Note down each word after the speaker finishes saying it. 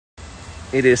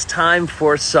It is time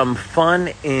for some fun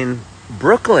in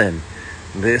Brooklyn.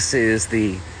 This is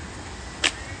the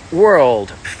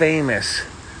world famous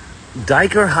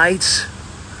Dyker Heights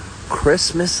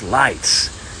Christmas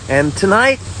lights. And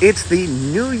tonight, it's the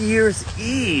New Year's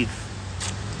Eve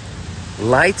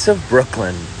lights of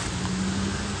Brooklyn.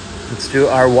 Let's do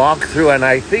our walk through, and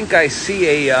I think I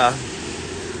see a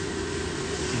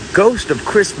ghost of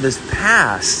Christmas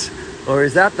past. Or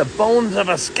is that the bones of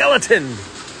a skeleton?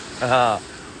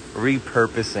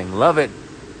 Repurposing. Love it.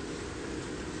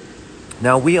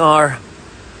 Now we are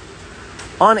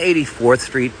on 84th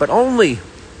Street, but only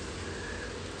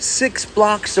 6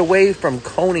 blocks away from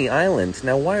Coney Island.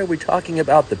 Now, why are we talking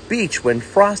about the beach when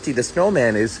Frosty the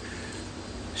Snowman is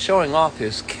showing off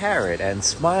his carrot and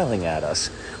smiling at us?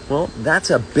 Well, that's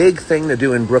a big thing to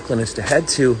do in Brooklyn, is to head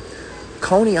to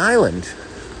Coney Island.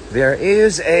 There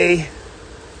is a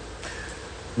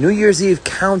New Year's Eve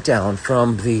countdown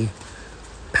from the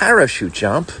parachute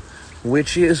jump,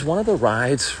 which is one of the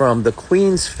rides from the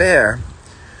Queen's Fair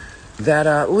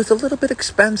that was a little bit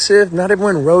expensive. Not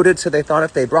everyone rode it, so they thought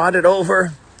if they brought it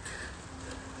over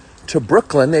to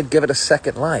Brooklyn, they'd give it a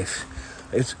second life.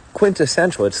 It's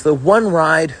quintessential. It's the one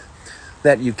ride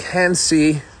that you can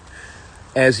see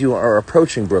as you are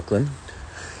approaching Brooklyn,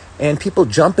 and people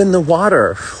jump in the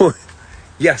water.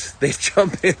 Yes, they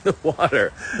jump in the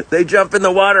water. They jump in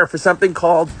the water for something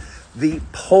called the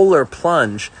Polar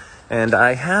Plunge. And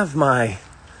I have my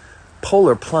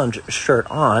Polar Plunge shirt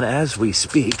on as we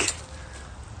speak.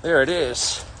 There it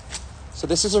is. So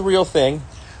this is a real thing,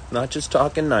 not just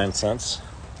talking nonsense.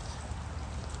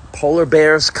 Polar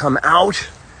bears come out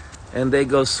and they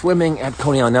go swimming at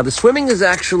Coney Island. Now, the swimming is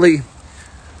actually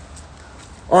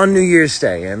on New Year's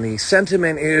Day, and the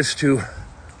sentiment is to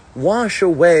wash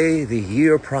away the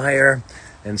year prior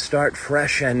and start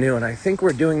fresh and new. And I think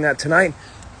we're doing that tonight,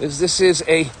 as this is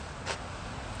a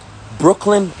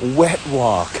Brooklyn wet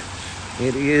walk.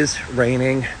 It is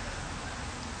raining,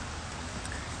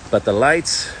 but the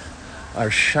lights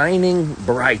are shining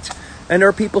bright. And there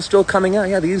are people still coming out.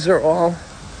 Yeah, these are all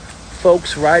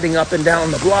folks riding up and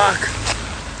down the block,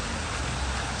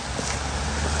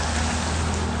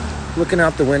 looking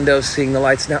out the window, seeing the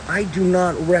lights. Now, I do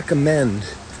not recommend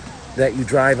that you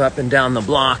drive up and down the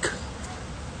block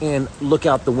and look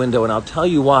out the window, and I'll tell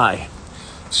you why.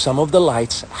 Some of the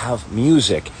lights have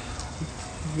music.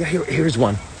 Yeah, here's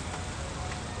one.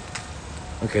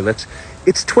 Okay,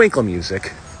 it's twinkle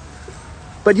music,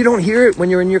 but you don't hear it when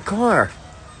you're in your car.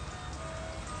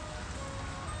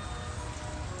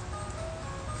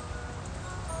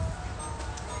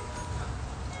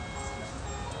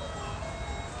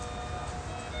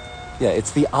 Yeah,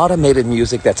 it's the automated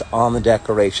music that's on the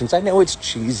decorations. I know it's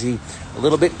cheesy, a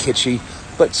little bit kitschy,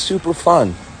 but super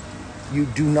fun. You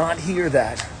do not hear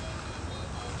that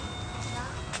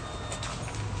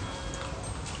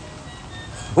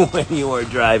when you are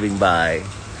driving by. All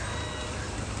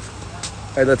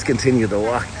right, let's continue the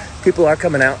walk. People are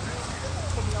coming out.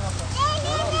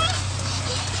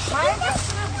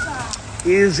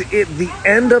 Is it the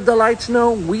end of the lights?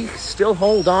 No, we still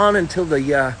hold on until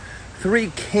the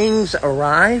Three Kings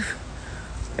arrive.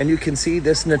 And you can see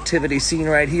this nativity scene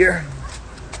right here.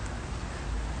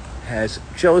 Has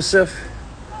Joseph,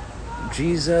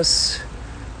 Jesus,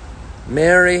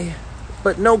 Mary,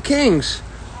 but no kings,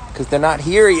 because they're not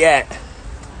here yet.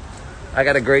 I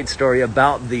got a great story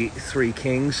about the Three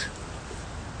Kings.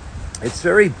 It's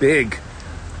very big,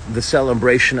 the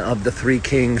celebration of the Three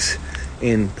Kings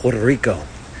in Puerto Rico.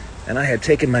 And I had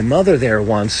taken my mother there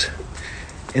once,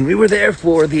 and we were there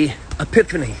for the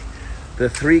Epiphany, the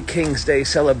Three Kings Day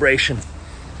celebration.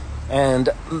 And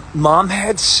Mom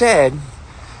had said,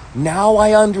 now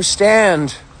I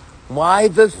understand why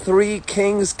the Three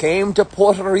Kings came to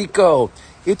Puerto Rico.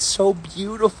 It's so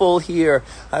beautiful here.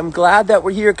 I'm glad that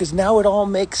we're here, because now it all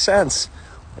makes sense.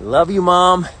 I love you,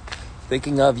 Mom.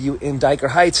 Thinking of you in Dyker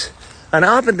Heights. And I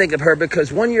often think of her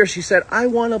because one year she said, I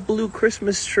want a blue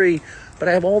Christmas tree, but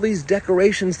I have all these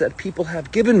decorations that people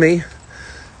have given me,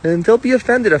 and they'll be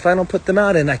offended if I don't put them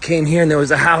out. And I came here and there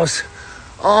was a house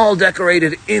all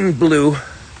decorated in blue.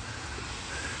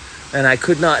 And I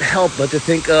could not help but to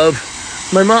think of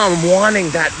my mom wanting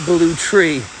that blue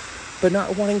tree, but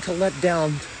not wanting to let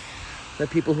down the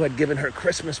people who had given her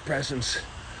Christmas presents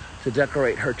to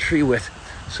decorate her tree with.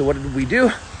 So what did we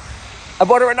do? I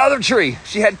bought her another tree.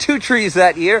 She had 2 trees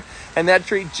that year, and that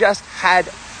tree just had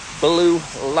blue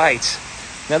lights.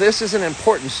 Now, this is an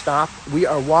important stop. We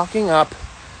are walking up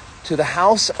to the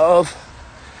house of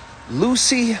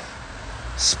Lucy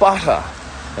Spata,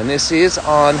 and this is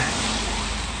on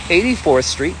 84th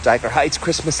Street. Dyker Heights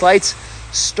Christmas lights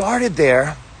started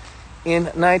there in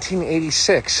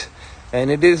 1986. And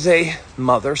it is a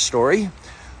mother story.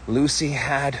 Lucy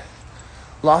had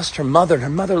lost her mother, and her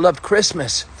mother loved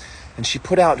Christmas. And she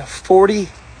put out 40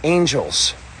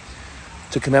 angels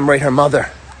to commemorate her mother.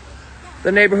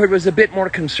 The neighborhood was a bit more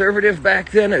conservative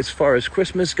back then as far as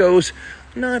Christmas goes.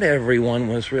 Not everyone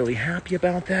was really happy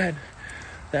about that.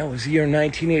 That was the year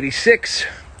 1986.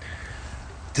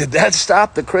 Did that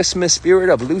stop the Christmas spirit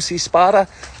of Lucy Spata?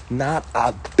 Not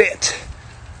a bit.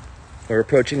 We're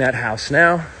approaching that house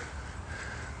now.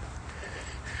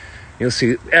 You'll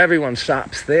see everyone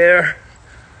stops there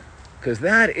because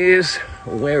that is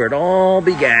where it all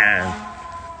began.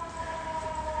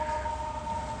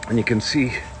 And you can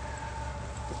see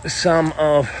some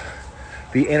of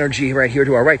the energy right here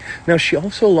to our right. Now, she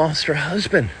also lost her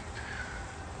husband,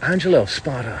 Angelo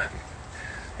Spata.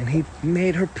 And he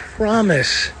made her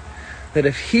promise that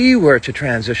if he were to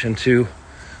transition to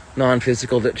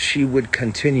non-physical, that she would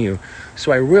continue.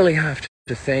 So I really have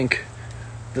to thank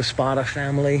the Spata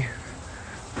family.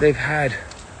 They've had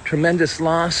tremendous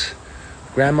loss.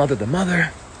 Grandmother, the mother,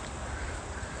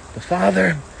 the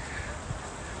father,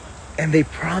 and they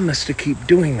promised to keep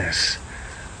doing this.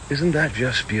 Isn't that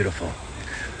just beautiful?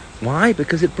 Why?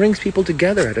 Because it brings people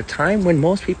together at a time when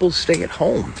most people stay at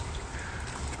home.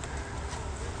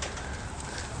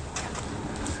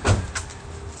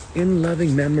 In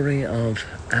loving memory of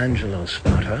Angelo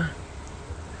Spata.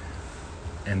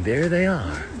 And there they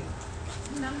are.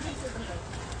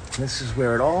 This is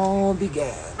where it all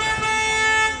began.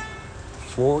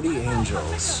 40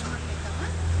 angels.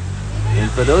 And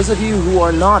for those of you who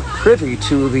are not privy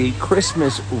to the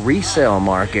Christmas resale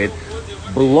market,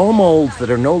 blow molds that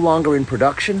are no longer in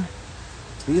production,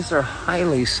 these are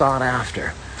highly sought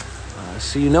after.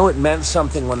 So you know it meant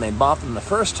something when they bought them the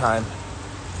first time,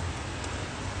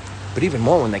 but even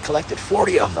more when they collected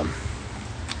 40 of them.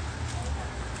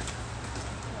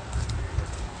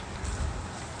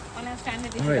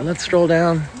 All right, let's stroll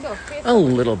down a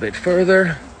little bit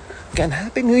further. Again,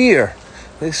 Happy New Year.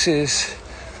 This is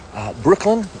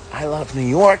Brooklyn. I love New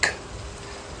York.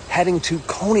 Heading to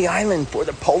Coney Island for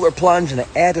the polar plunge, and I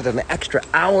added an extra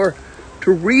hour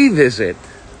to revisit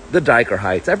the Dyker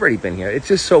Heights. I've already been here. It's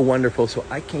just so wonderful, so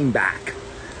I came back.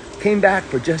 Came back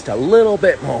for just a little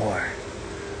bit more.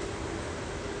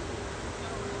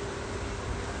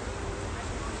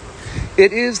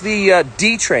 It is the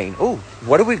D train. Oh,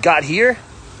 what do we got here?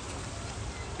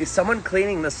 Is someone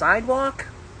cleaning the sidewalk?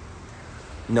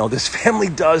 No, this family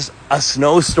does a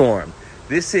snowstorm.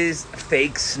 This is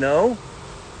fake snow,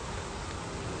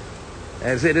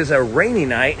 as it is a rainy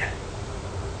night.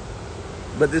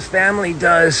 But this family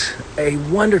does a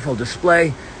wonderful display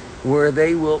where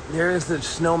they will, there's the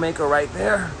snowmaker right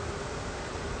there.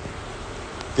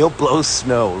 They'll blow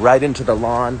snow right into the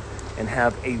lawn and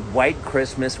have a white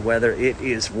Christmas, whether it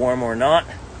is warm or not.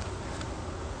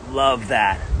 Love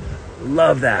that.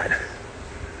 Love that.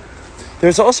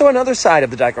 There's also another side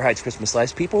of the Dyker Heights Christmas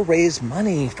lights. People raise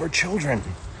money for children.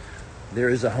 There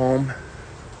is a home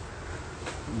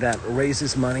that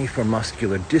raises money for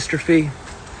muscular dystrophy.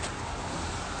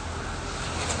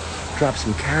 Drop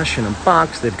some cash in a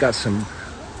box. They've got some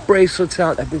bracelets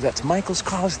out. I believe that's Michael's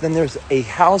cause. Then there's a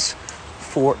house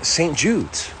for St.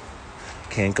 Jude's.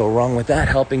 Can't go wrong with that,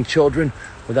 helping children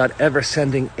without ever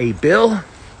sending a bill.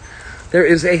 There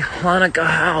is a Hanukkah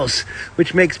house,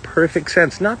 which makes perfect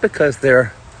sense. Not because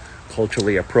they're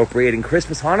culturally appropriating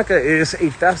Christmas. Hanukkah is a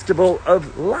festival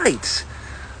of lights.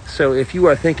 So if you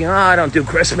are thinking, I don't do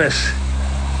Christmas,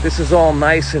 this is all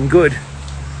nice and good,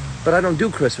 but I don't do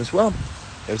Christmas. Well,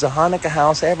 there's a Hanukkah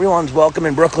house. Everyone's welcome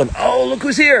in Brooklyn. Oh, look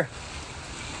who's here.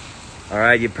 All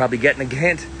right, you're probably getting a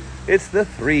hint. It's the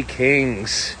Three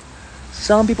Kings.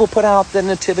 Some people put out the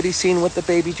nativity scene with the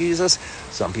baby Jesus.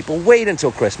 Some people wait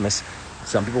until Christmas.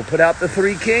 Some people put out the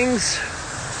Three Kings.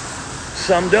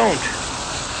 Some don't.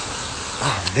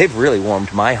 Oh, they've really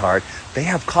warmed my heart. They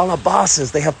have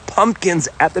calabasas. They have pumpkins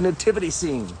at the nativity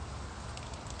scene.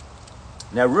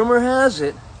 Now, rumor has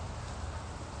it,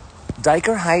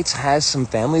 Dyker Heights has some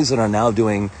families that are now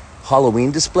doing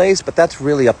Halloween displays, but that's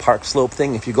really a Park Slope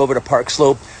thing. If you go over to Park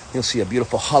Slope, you'll see a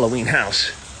beautiful Halloween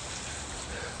house.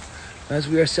 As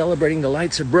we are celebrating the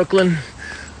lights of Brooklyn,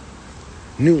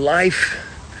 new life,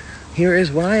 here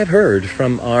is what I have heard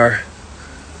from our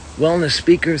wellness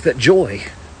speakers, that joy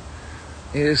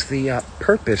is the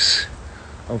purpose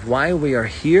of why we are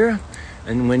here.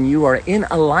 And when you are in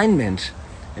alignment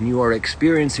and you are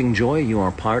experiencing joy, you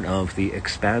are part of the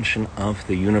expansion of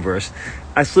the universe.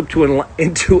 I slipped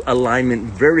into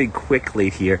alignment very quickly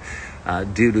here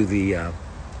due to the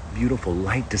beautiful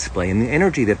light display and the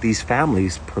energy that these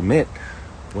families permit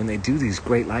when they do these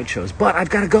great light shows. But I've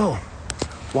got to go.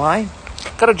 Why?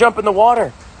 Gotta jump in the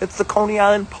water. It's the Coney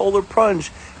Island Polar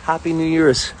Plunge. Happy New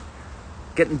Year's.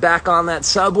 Getting back on that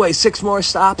subway. 6 more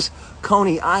stops.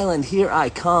 Coney Island, here I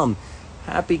come.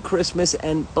 Happy Christmas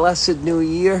and blessed New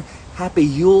Year. Happy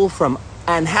Yule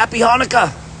and Happy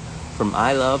Hanukkah from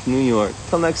I Love New York.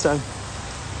 Till next time.